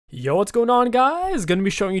Yo, what's going on, guys? Gonna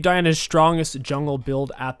be showing you Diana's strongest jungle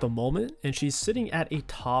build at the moment, and she's sitting at a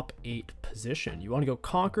top 8 position. You want to go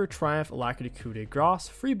Conquer, Triumph, Alacrity, Coup de Grace,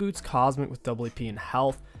 Free Boots, Cosmic with double AP and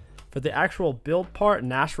health. For the actual build part,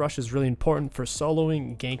 Nash Rush is really important for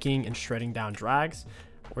soloing, ganking, and shredding down drags,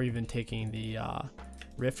 or even taking the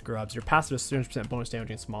Rift Grubs. Your passive is 300% bonus damage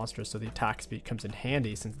against monsters, so the attack speed comes in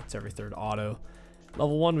handy since it's every third auto.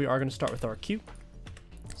 Level 1, we are going to start with our Q.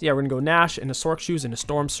 So yeah, we're gonna go Nash into Sork Shoes into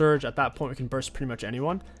Storm Surge. At that point, we can burst pretty much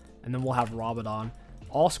anyone, and then we'll have Rabadon.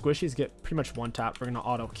 All squishies get pretty much one tap. We're gonna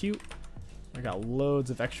auto Q. I got loads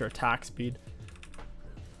of extra attack speed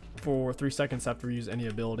for 3 seconds after we use any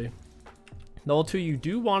ability. Level 2, you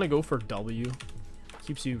do want to go for W.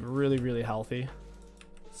 Keeps you really healthy.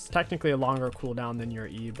 It's technically a longer cooldown than your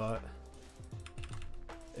E, but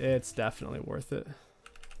it's definitely worth it.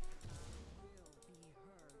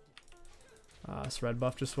 This red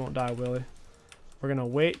buff just won't die, Willy. We're going to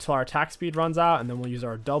wait till our attack speed runs out, and then we'll use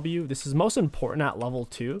our W. This is most important at level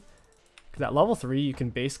 2. Because at level 3, you can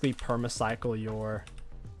basically permacycle your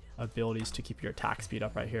abilities to keep your attack speed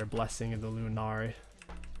up right here. Blessing of the Lunari.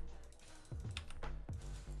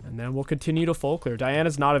 And then we'll continue to full clear.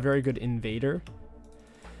 Diana's not a very good invader.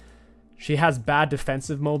 She has bad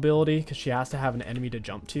defensive mobility because she has to have an enemy to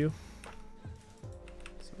jump to.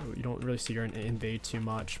 You don't really see her invade too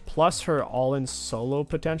much. Plus her all-in solo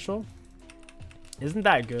potential isn't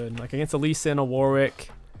that good. Like against a Lee Sin, a Warwick,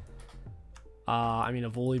 I mean a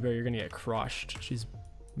Volibear, you're gonna get crushed. She's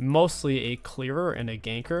mostly a clearer and a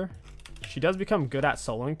ganker. She does become good at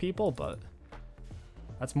soloing people, but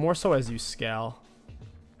that's more so as you scale.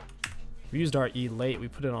 We used our E late. We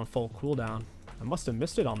put it on full cooldown. I must have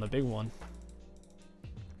missed it on the big one.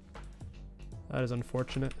 That is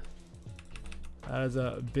unfortunate. That is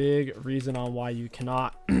a big reason on why you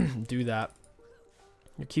cannot do that.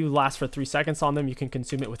 Your Q lasts for 3 seconds on them. You can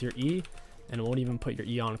consume it with your E, and it won't even put your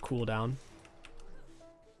E on cooldown.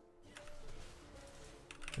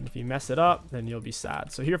 And if you mess it up, then you'll be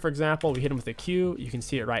sad. So here, for example, we hit him with a Q. You can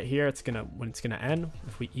see it right here. It's gonna when it's gonna end.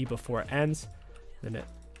 If we E before it ends, then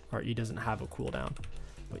our E doesn't have a cooldown.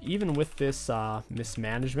 But even with this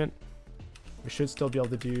mismanagement, we should still be able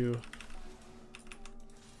to do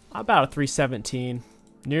about a 317,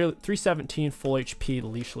 nearly 317 full HP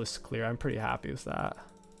leashless clear. I'm pretty happy with that.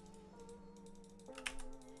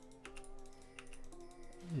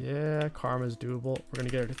 Yeah, Karma's doable. We're gonna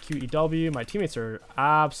get her to QEW. My teammates are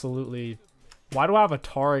absolutely. Why do I have a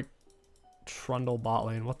Taric Trundle bot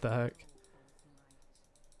lane? What the heck?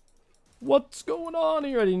 What's going on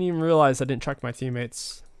here? I didn't even realize I didn't check my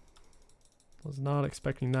teammates. Was not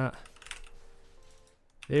expecting that.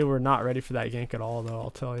 They were not ready for that gank at all, though, I'll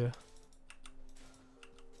tell you.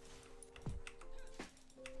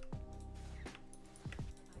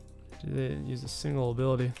 They didn't use a single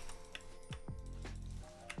ability.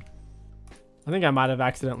 I think I might have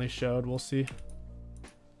accidentally showed. We'll see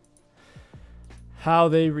how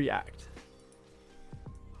they react.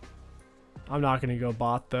 I'm not going to go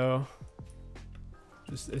bot, though.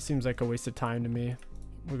 It seems like a waste of time to me.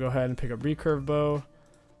 We'll go ahead and pick up Recurve Bow.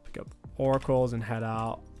 Pick up Oracles and head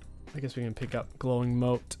out. I guess we can pick up Glowing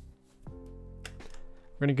Moat.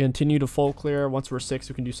 We're going to continue to full clear. Once we're 6,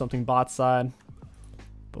 we can do something bot side.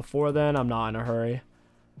 Before then, I'm not in a hurry.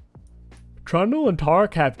 Trundle and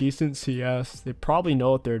Taric have decent CS. They probably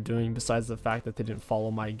know what they're doing besides the fact that they didn't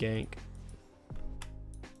follow my gank.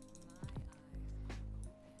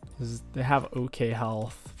 They have okay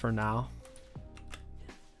health for now.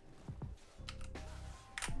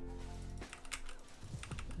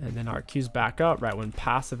 And then our Q's back up right when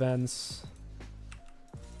passive ends.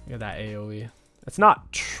 Look at that AoE. It's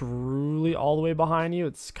not truly all the way behind you.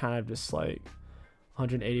 It's kind of just like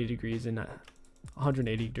 180 degrees in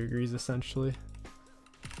 180 degrees essentially.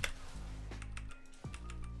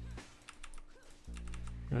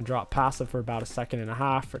 I'm gonna drop passive for about 1.5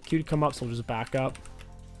 seconds for Q to come up, so we'll just back up.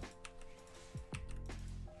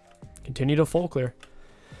 Continue to full clear.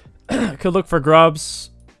 Could look for grubs.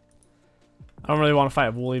 I don't really want to fight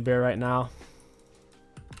a Volibear right now.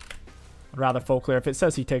 I'd rather full clear. If it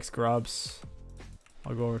says he takes grubs,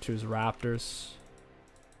 I'll go over to his Raptors.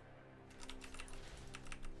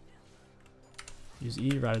 Use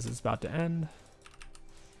E right as it's about to end.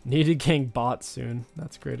 Need to gank bot soon.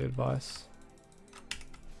 That's great advice.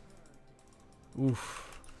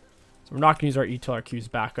 Oof. So we're not going to use our E till our Q's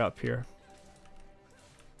back up here.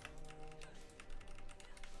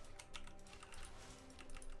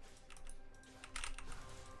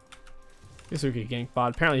 Guess we could gank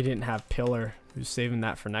bot. Apparently he didn't have Pillar. Who's saving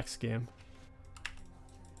that for next game.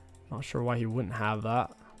 Not sure why he wouldn't have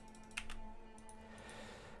that.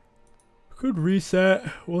 Could reset.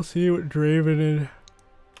 We'll see what Draven and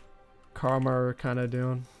Karma are kind of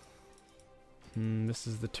doing. This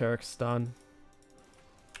is the Taric stun.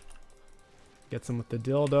 Gets him with the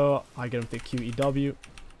dildo. I get him with the QEW.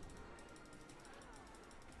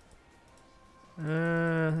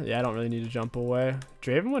 Yeah, I don't really need to jump away.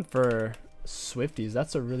 Draven went for Swifties.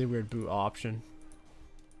 That's a really weird boot option.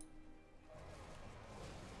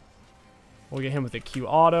 We'll get him with the Q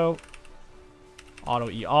auto. Auto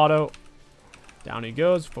E auto. Down he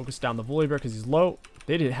goes. Focus down the Volibear because he's low.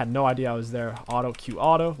 They had no idea I was there. Auto Q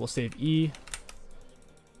auto. We'll save E.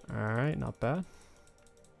 Alright, not bad.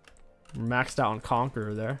 We're maxed out on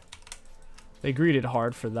Conqueror there. They greeted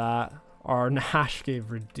hard for that. Our Nash gave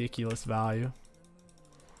ridiculous value.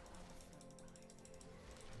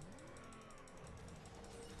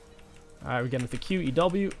 Alright, we get with the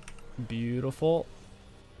QEW. Beautiful.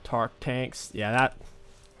 Tark tanks. Yeah,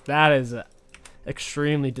 that is an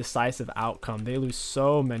extremely decisive outcome. They lose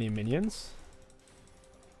so many minions.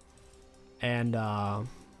 And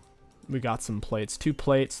we got some plates. 2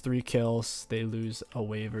 plates, 3 kills. They lose a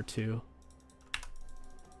wave or 2.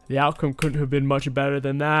 The outcome couldn't have been much better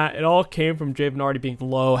than that. It all came from Draven already being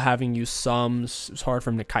low, having used sums. It was hard for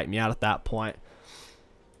him to kite me out at that point.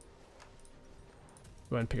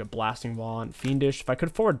 Go ahead and pick up Blasting Ball and Fiendish. If I could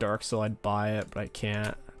afford Dark Soul, I'd buy it, but I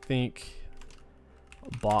can't. I think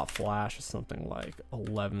bot flash is something like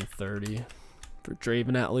 1130 for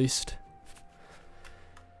Draven at least.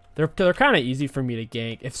 They're kind of easy for me to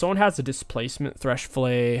gank. If someone has a displacement, Thresh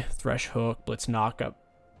Flay, Thresh Hook, Blitz Knockup,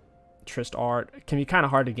 Trist Art, it can be kind of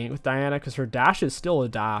hard to gank with Diana because her dash is still a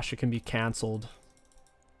dash. It can be cancelled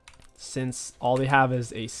since all they have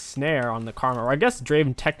is a snare on the Karma. Or I guess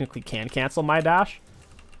Draven technically can cancel my dash,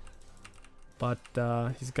 but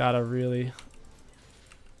he's got to really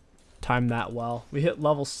time that well. We hit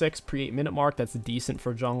level 6 pre 8-minute mark. That's decent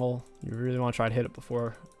for jungle. You really want to try to hit it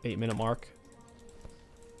before 8-minute mark.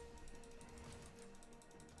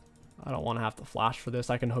 I don't want to have to flash for this.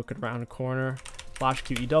 I can hook it around a corner. Flash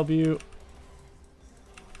QEW.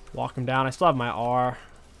 Walk him down. I still have my R.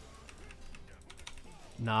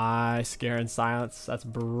 Nice. Garen silence. That's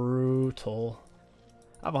brutal.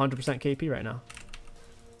 I have 100% KP right now.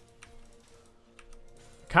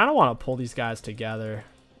 Kind of want to pull these guys together.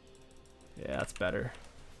 Yeah, that's better.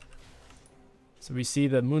 So we see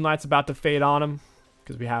the Moonlight's about to fade on him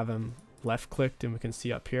because we have him left clicked and we can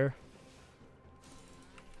see up here.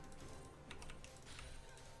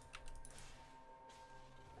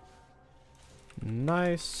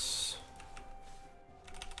 Nice.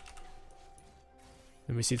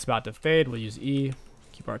 And we see it's about to fade. We'll use E.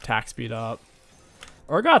 Keep our attack speed up.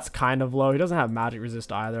 Urgot's kind of low. He doesn't have magic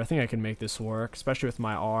resist either. I think I can make this work, especially with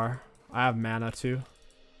my R. I have mana too.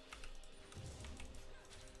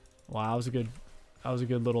 Wow, that was a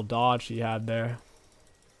good little dodge he had there.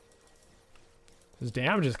 His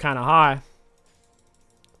damage is kind of high.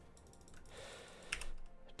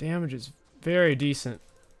 Damage is very decent.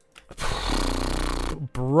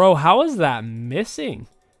 Bro, how is that missing?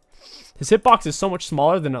 His hitbox is so much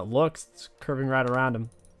smaller than it looks. It's curving right around him.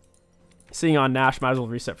 Seeing on Nash, might as well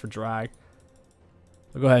reset for drag.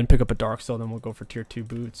 We'll go ahead and pick up a Dark Soul, then we'll go for tier 2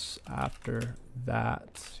 boots after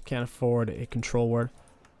that. Can't afford a control ward.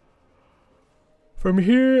 From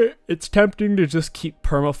here, it's tempting to just keep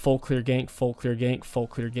perma full clear gank, full clear gank, full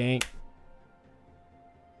clear gank.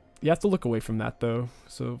 You have to look away from that though.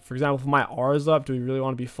 So for example, if my R is up, do we really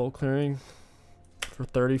want to be full clearing for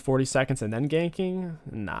 30-40 seconds and then ganking?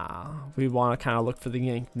 Nah, we want to kind of look for the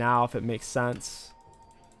gank now if it makes sense.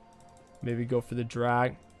 Maybe go for the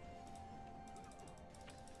drag.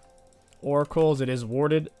 Oracles, it is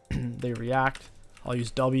warded. They react. I'll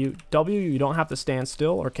use W. W, you don't have to stand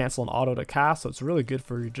still or cancel an auto to cast, so it's really good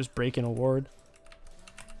for just breaking a ward.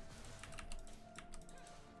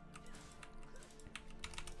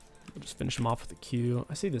 We'll just finish him off with a Q.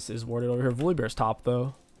 I see this is warded over here. Volibear's top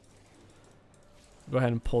though. Go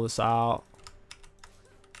ahead and pull this out.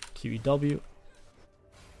 QEW.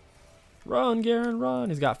 Run, Garen, run.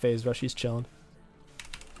 He's got Phase Rush. He's chilling.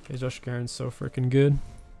 Phase Rush Garen's so freaking good.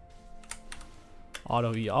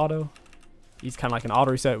 Auto E auto. He's kind of like an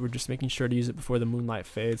auto reset. We're just making sure to use it before the Moonlight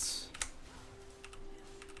fades.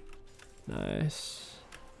 Nice.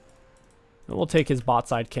 And we'll take his bot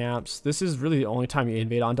side camps. This is really the only time you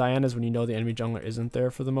invade on Diana is when you know the enemy jungler isn't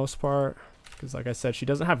there for the most part. Because like I said, she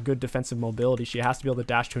doesn't have good defensive mobility. She has to be able to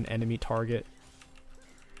dash to an enemy target.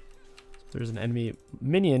 If there's an enemy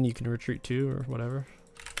minion you can retreat to or whatever.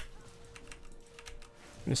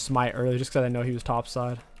 I'm going to smite early just because I know he was top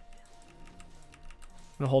side.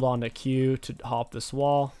 I'm going to hold on to Q to hop this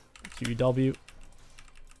wall. QEW.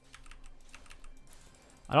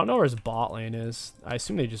 I don't know where his bot lane is. I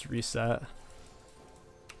assume they just reset.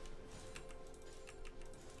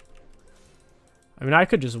 I mean, I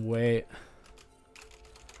could just wait.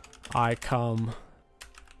 I come.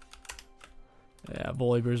 Yeah,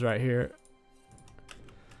 Volibear's right here.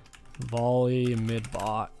 Volley, mid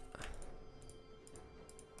bot.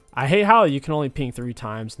 I hate how you can only ping 3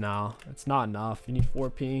 times now. It's not enough. You need 4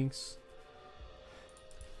 pings.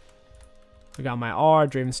 I got my R.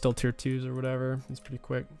 Draven's still tier 2s or whatever. It's pretty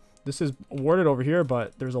quick. This is warded over here,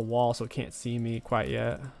 but there's a wall, so it can't see me quite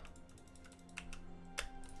yet.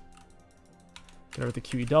 Get her with the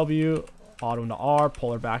QEW. Auto into R.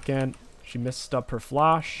 Pull her back in. She missed up her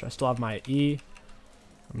flash. I still have my E.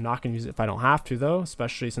 I'm not going to use it if I don't have to, though,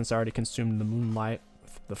 especially since I already consumed the Moonlight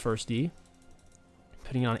with the first E.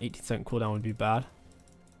 Putting on an 18-second cooldown would be bad.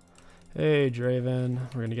 Hey, Draven.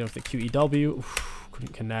 We're going to get with the QEW. Oof,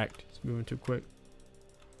 couldn't connect. He's moving too quick.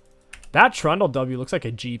 That Trundle W looks like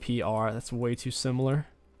a GPR. That's way too similar.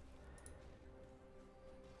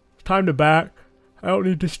 Time to back. I don't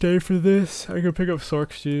need to stay for this. I can pick up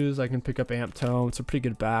Sork Shoes. I can pick up Amp Tome. It's a pretty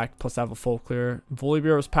good back. Plus, I have a full clear.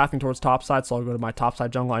 Volibear was pathing towards top side, so I'll go to my top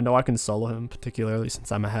side jungle. I know I can solo him, particularly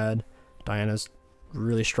since I'm ahead. Diana's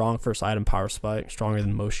really strong first item power spike. Stronger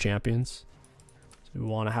than most champions. So we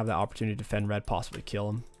want to have that opportunity to defend red, possibly kill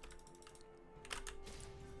him.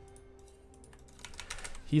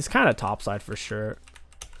 He's kind of top side for sure.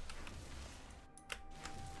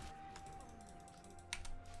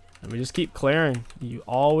 And we just keep clearing. You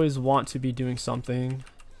always want to be doing something.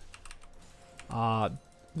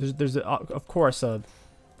 There's of course a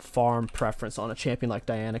farm preference on a champion like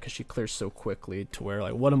Diana because she clears so quickly to where,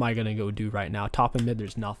 like, what am I gonna go do right now? Top and mid,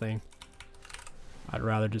 there's nothing. I'd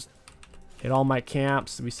rather just hit all my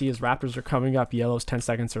camps. We see his Raptors are coming up. Yellow's 10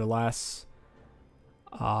 seconds or less.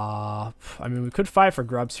 I mean, we could fight for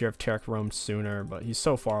grubs here if Taric roamed sooner, but he's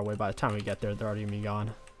so far away. By the time we get there, they're already gonna be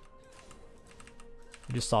gone.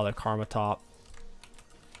 We just saw the Karma top.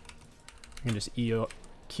 You can just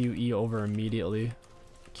QE over immediately.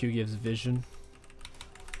 Q gives vision.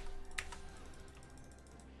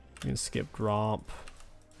 You can skip Gromp.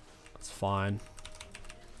 That's fine.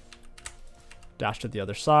 Dash to the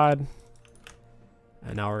other side.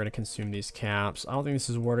 And now we're going to consume these camps. I don't think this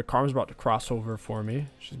is worded. Karma's about to cross over for me.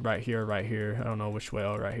 She's right here, right here. I don't know which way.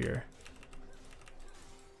 Oh, right here.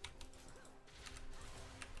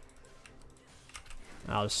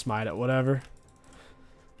 I'll just smite it, whatever.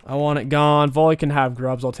 I want it gone. Volley can have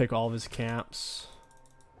grubs. I'll take all of his camps.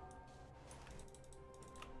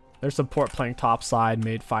 Their support playing top side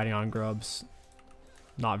made fighting on grubs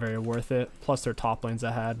not very worth it. Plus their top lane's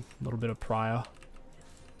ahead. A little bit of prio.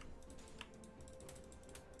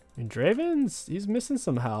 And Draven's, he's missing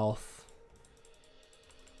some health.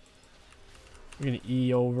 We're going to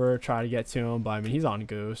E over, try to get to him, but I mean, he's on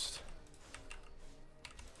Ghost.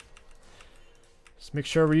 Just make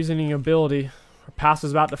sure we're using an ability. Our pass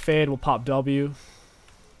is about to fade. We'll pop W.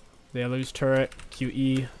 They lose turret.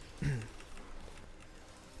 QE.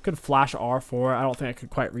 Could flash R4. I don't think I could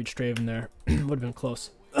quite reach Draven there. Would have been close.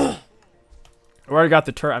 I already got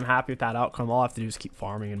the turret. I'm happy with that outcome. All I have to do is keep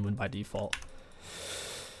farming and win by default.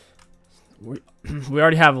 We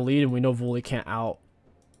already have a lead, and we know Volley can't out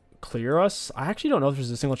clear us. I actually don't know if there's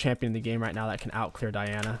a single champion in the game right now that can out clear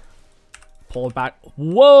Diana. Pull it back.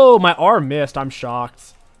 Whoa, my R missed. I'm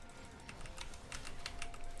shocked.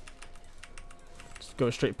 Just go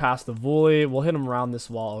straight past the Volley. We'll hit him around this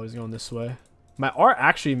wall. Always going this way. My R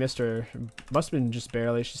actually missed her. Must have been just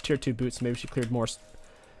barely. She's tier 2 boots. Maybe she cleared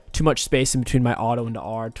too much space in between my auto and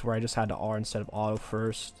R to where I just had to R instead of auto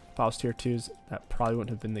first. If I was tier 2s, that probably wouldn't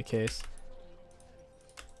have been the case.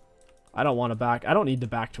 I don't want to back. I don't need to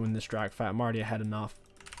back to win this drag fight. I'm already ahead enough.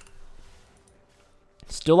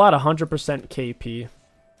 Still at 100% KP.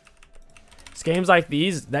 It's games like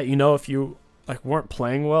these that, you know, if you like weren't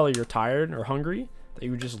playing well or you're tired or hungry, that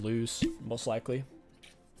you would just lose most likely.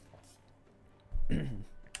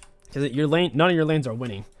 Because your lane, none of your lanes are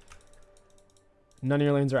winning. None of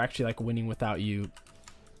your lanes are actually like winning without you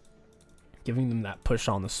giving them that push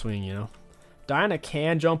on the swing, you know. Diana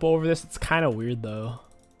can jump over this. It's kind of weird though.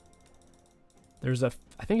 There's a,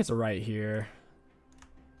 I think it's a right here.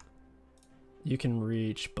 You can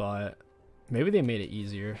reach, but maybe they made it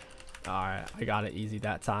easier. Alright, I got it easy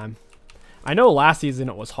that time. I know last season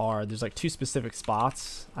it was hard. There's like 2 specific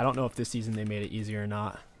spots. I don't know if this season they made it easier or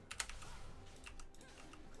not.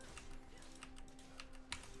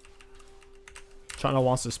 Chana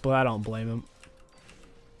wants to split. I don't blame him.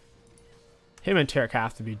 Him and Taric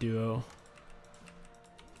have to be duo.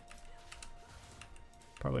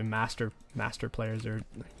 Probably master players or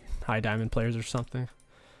high diamond players or something.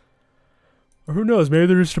 Or who knows, maybe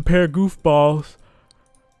they're just a pair of goofballs.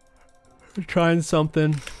 They're trying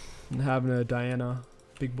something and having a Diana,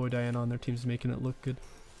 big boy Diana on their team's making it look good.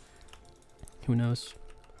 Who knows?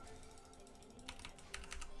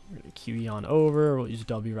 We're gonna QE on over. We'll use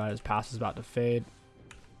W right as pass is about to fade.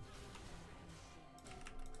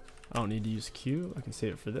 I don't need to use Q. I can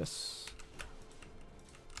save it for this.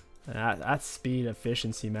 And that's speed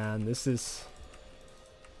efficiency, man. This is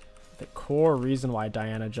the core reason why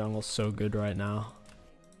Diana jungle's so good right now.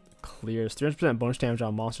 Clears 300% bonus damage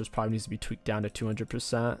on monsters probably needs to be tweaked down to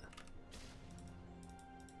 200%.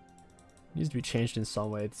 Needs to be changed in some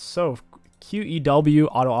way. It's so QEW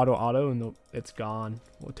auto and it's gone.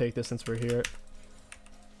 We'll take this since we're here.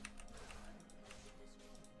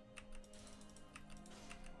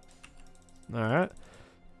 Alright.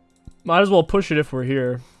 Might as well push it if we're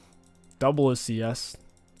here. Double his CS.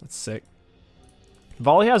 That's sick.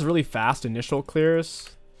 Volley has really fast initial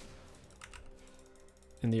clears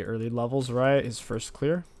in the early levels, right? His first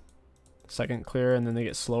clear, second clear, and then they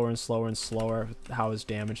get slower and slower and slower with how his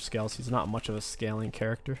damage scales. He's not much of a scaling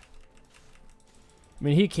character. I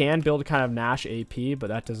mean, he can build kind of Nash AP, but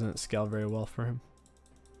that doesn't scale very well for him.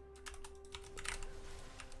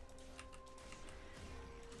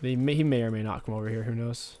 He may or may not come over here, who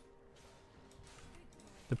knows?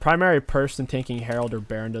 The primary person tanking Herald or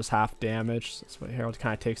Baron does half damage. That's why Herald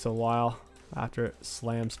kind of takes a while after it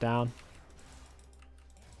slams down.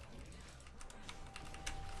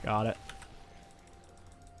 Got it.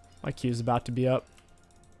 My Q is about to be up.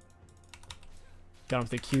 Got him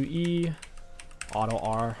with the QE. Auto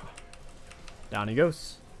R. Down he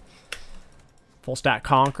goes. Full stack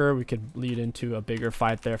Conquer. We could lead into a bigger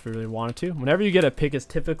fight there if we really wanted to. Whenever you get a pick, it's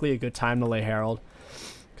typically a good time to lay Herald,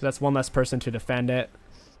 because that's one less person to defend it.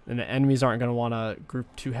 And the enemies aren't going to want to group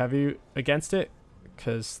too heavy against it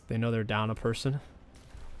because they know they're down a person.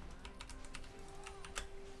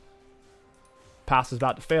 Pass is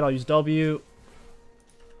about to fade. I'll use W.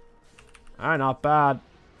 Alright, not bad.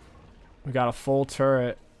 We got a full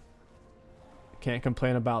turret. Can't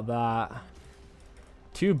complain about that.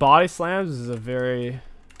 2 body slams is a very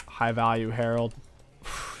high value Herald.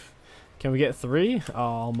 Can we get 3? Oh,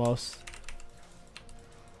 almost.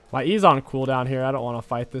 My E's on cooldown here. I don't want to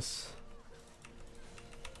fight this.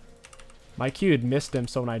 My Q had missed him,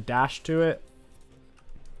 so when I dashed to it,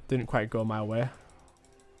 didn't quite go my way.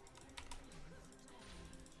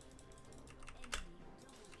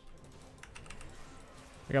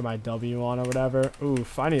 I got my W on or whatever.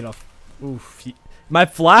 Oof, I need a... Oof. My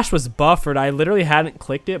flash was buffered. I literally hadn't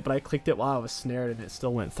clicked it, but I clicked it while I was snared and it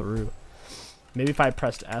still went through. Maybe if I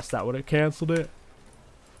pressed S, that would have canceled it.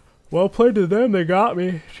 Well played to them. They got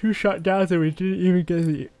me. 2 shutdowns and we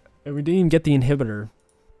didn't even get the inhibitor.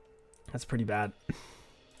 That's pretty bad.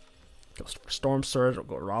 Go Storm Surge. I'll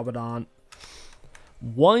go Rabadon.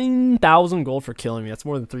 1,000 gold for killing me. That's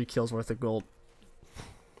more than 3 kills worth of gold.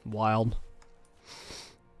 Wild.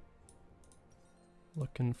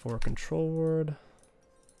 Looking for a control word.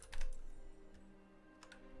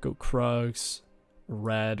 Go Krugs.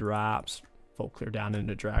 Red Wraps. Full clear down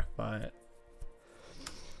into Drakbite.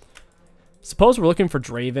 Suppose we're looking for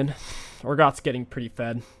Draven. Orgoth's getting pretty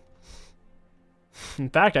fed. In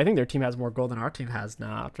fact, I think their team has more gold than our team has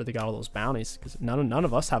now after they got all those bounties. Because none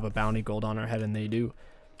of us have a bounty gold on our head, and they do.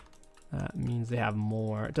 That means they have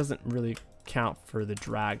more. It doesn't really count for the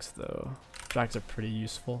drags, though. Drags are pretty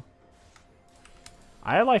useful.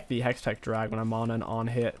 I like the Hextech drag when I'm on an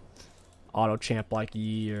on-hit auto champ like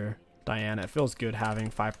Yi or Diana. It feels good having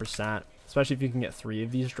 5%, especially if you can get 3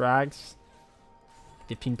 of these drags.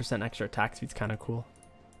 15% extra attack speed's kind of cool.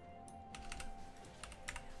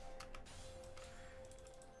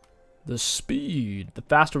 The speed. The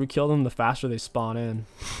faster we kill them, the faster they spawn in.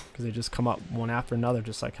 Because they just come up one after another,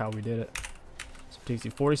 just like how we did it. So it takes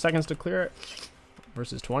you 40 seconds to clear it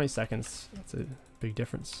versus 20 seconds. That's a big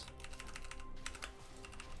difference.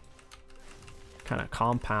 Kind of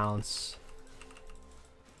compounds.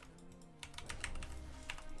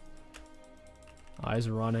 Eyes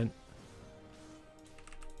running.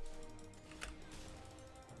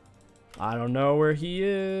 I don't know where he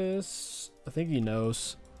is. I think he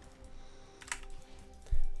knows.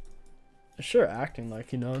 Sure, acting like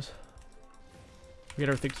he knows. We get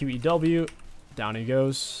her with the QEW. Down he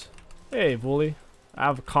goes. Hey, Wooly. I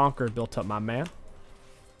have a Conquer built up, my man.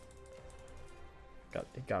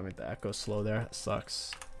 Got me with the echo slow there. That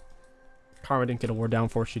sucks. Karma didn't get a ward down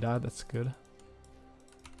before she died. That's good.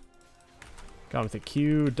 Got him with the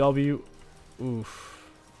Q, W. Oof.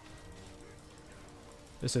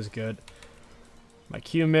 This is good. My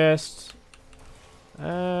Q missed.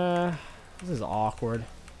 This is awkward.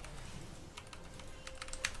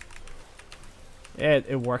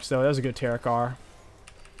 It works though. That was a good Terakar.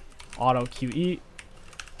 Auto QE.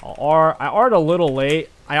 I'll R. I R'd a little late.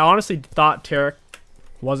 I honestly thought Terak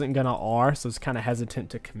wasn't gonna R, so I was kind of hesitant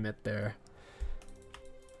to commit there.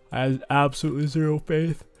 I had absolutely zero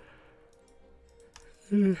faith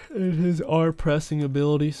in his R pressing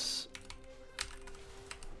abilities.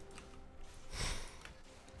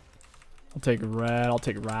 I'll take red, I'll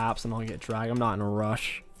take wraps, and I'll get drag. I'm not in a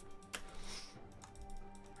rush.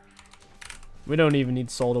 We don't even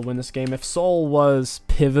need Soul to win this game. If Soul was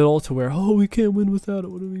pivotal to where, oh, we can't win without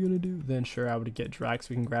it, what are we going to do? Then sure, I would get drag so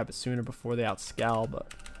we can grab it sooner before they outscale,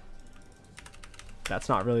 but that's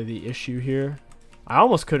not really the issue here. I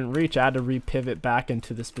almost couldn't reach. I had to re-pivot back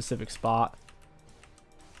into the specific spot.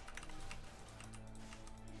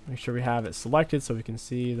 Make sure we have it selected so we can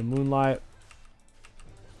see the moonlight.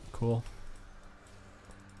 Cool.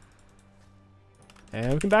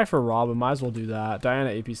 And we can back for Robin. Might as well do that.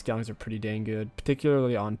 Diana AP scalings are pretty dang good,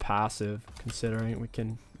 particularly on passive, considering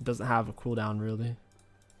it doesn't have a cooldown really.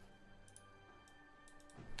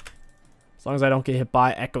 As long as I don't get hit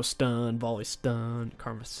by Echo Stun, Volley Stun,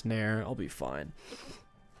 Karma Snare, I'll be fine.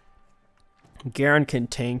 Garen can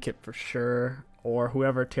tank it for sure, or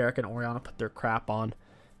whoever Terak and Orianna put their crap on,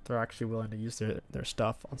 they're actually willing to use their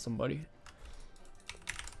stuff on somebody.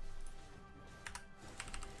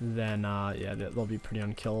 Then yeah, they'll be pretty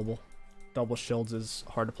unkillable. Double shields is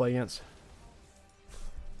hard to play against.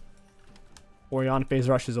 Orianna phase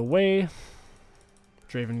rushes away.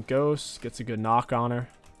 Draven Ghost gets a good knock on her.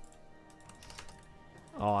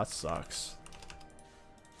 Oh, that sucks.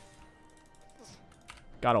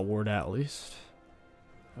 Got a ward at least.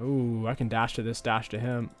 Ooh, I can dash to this, dash to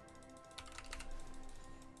him.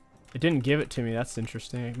 It didn't give it to me. That's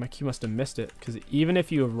interesting. My Q must have missed it, because even if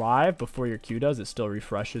you arrive before your Q does, it still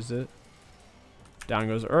refreshes it. Down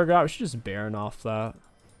goes Urgot. We should just Baron off that. I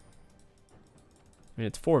mean,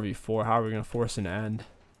 it's 4v4. How are we going to force an end?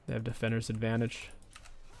 They have defender's advantage.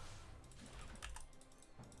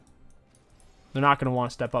 They're not going to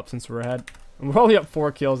want to step up since we're ahead. And we're only up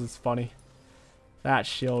 4 kills. It's funny. That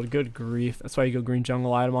shield. Good grief. That's why you go green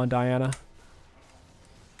jungle item on Diana.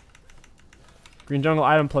 Green jungle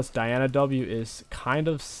item plus Diana W is kind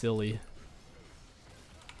of silly.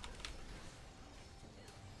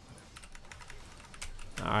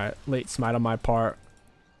 Alright, late smite on my part.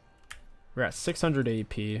 We're at 600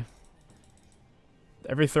 AP.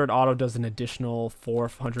 Every third auto does an additional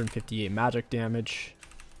 458 magic damage.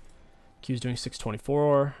 Q's doing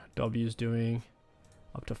 624. W's doing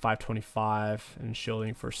up to 525. And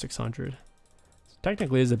shielding for 600. So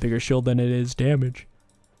technically is a bigger shield than it is damage.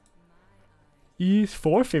 E's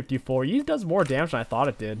 454. E does more damage than I thought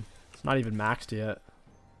it did. It's not even maxed yet.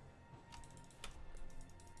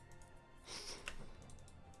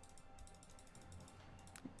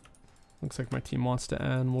 Looks like my team wants to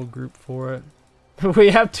end. We'll group for it. We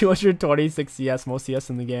have 226 CS, most CS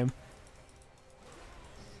in the game.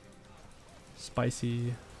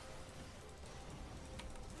 Spicy.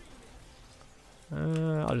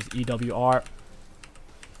 I'll just EWR.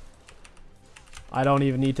 I don't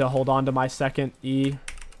even need to hold on to my second E.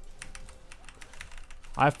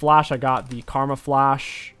 I have flash. I got the Karma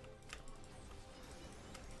flash.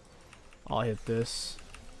 I'll hit this.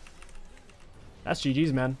 That's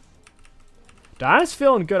GG's, man. Diana's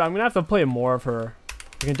feeling good. I'm going to have to play more of her.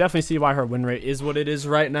 You can definitely see why her win rate is what it is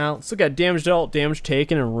right now. Let's look at damage dealt, damage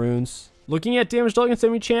taken, and runes. Looking at damage dealt against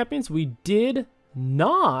enemy champions, we did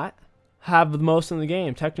not have the most in the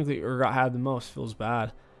game. Technically, Urgot had the most. Feels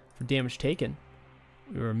bad. For damage taken,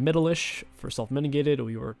 we were middle-ish. For self-mitigated,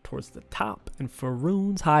 we were towards the top. And for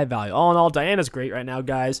runes, high value. All in all, Diana's great right now,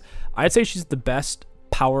 guys. I'd say she's the best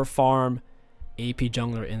power farm AP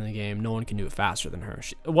jungler in the game. No one can do it faster than her.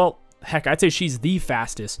 Well, heck, I'd say she's the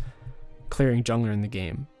fastest clearing jungler in the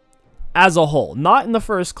game. As a whole. Not in the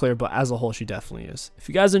first clear, but as a whole, she definitely is. If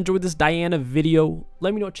you guys enjoyed this Diana video,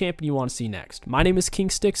 let me know what champion you want to see next. My name is King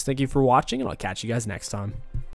Sticks. Thank you for watching, and I'll catch you guys next time.